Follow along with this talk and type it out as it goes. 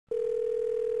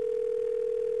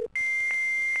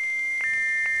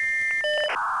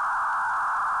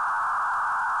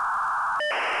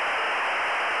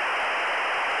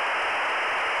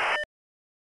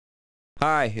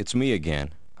Hi, it's me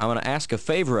again. I'm going to ask a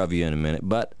favor of you in a minute,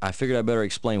 but I figured I better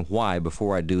explain why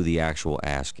before I do the actual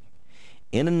asking.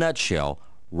 In a nutshell,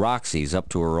 Roxy's up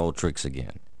to her old tricks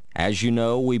again. As you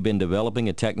know, we've been developing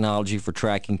a technology for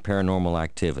tracking paranormal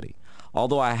activity.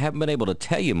 Although I haven't been able to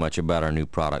tell you much about our new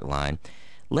product line,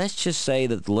 let's just say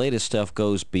that the latest stuff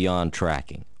goes beyond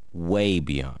tracking, way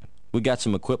beyond. We got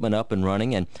some equipment up and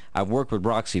running, and I've worked with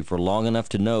Roxy for long enough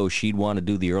to know she'd want to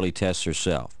do the early tests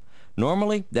herself.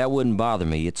 Normally, that wouldn't bother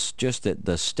me. It's just that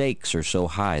the stakes are so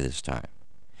high this time.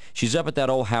 She's up at that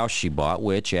old house she bought,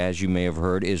 which, as you may have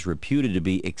heard, is reputed to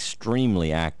be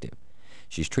extremely active.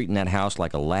 She's treating that house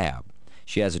like a lab.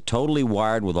 She has it totally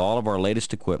wired with all of our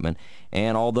latest equipment,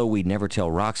 and although we'd never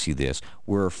tell Roxy this,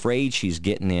 we're afraid she's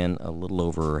getting in a little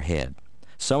over her head.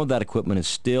 Some of that equipment is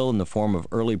still in the form of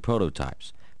early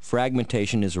prototypes.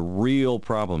 Fragmentation is a real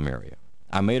problem area.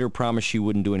 I made her promise she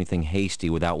wouldn't do anything hasty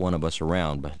without one of us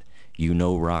around, but you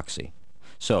know Roxy.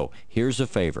 So, here's a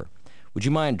favor. Would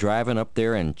you mind driving up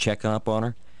there and checking up on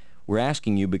her? We're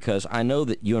asking you because I know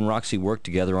that you and Roxy worked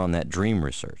together on that dream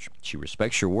research. She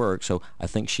respects your work, so I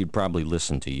think she'd probably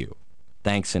listen to you.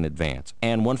 Thanks in advance.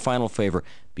 And one final favor,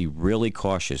 be really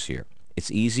cautious here.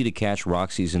 It's easy to catch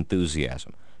Roxy's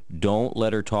enthusiasm. Don't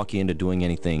let her talk you into doing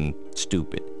anything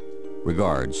stupid.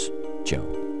 Regards,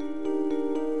 Joe.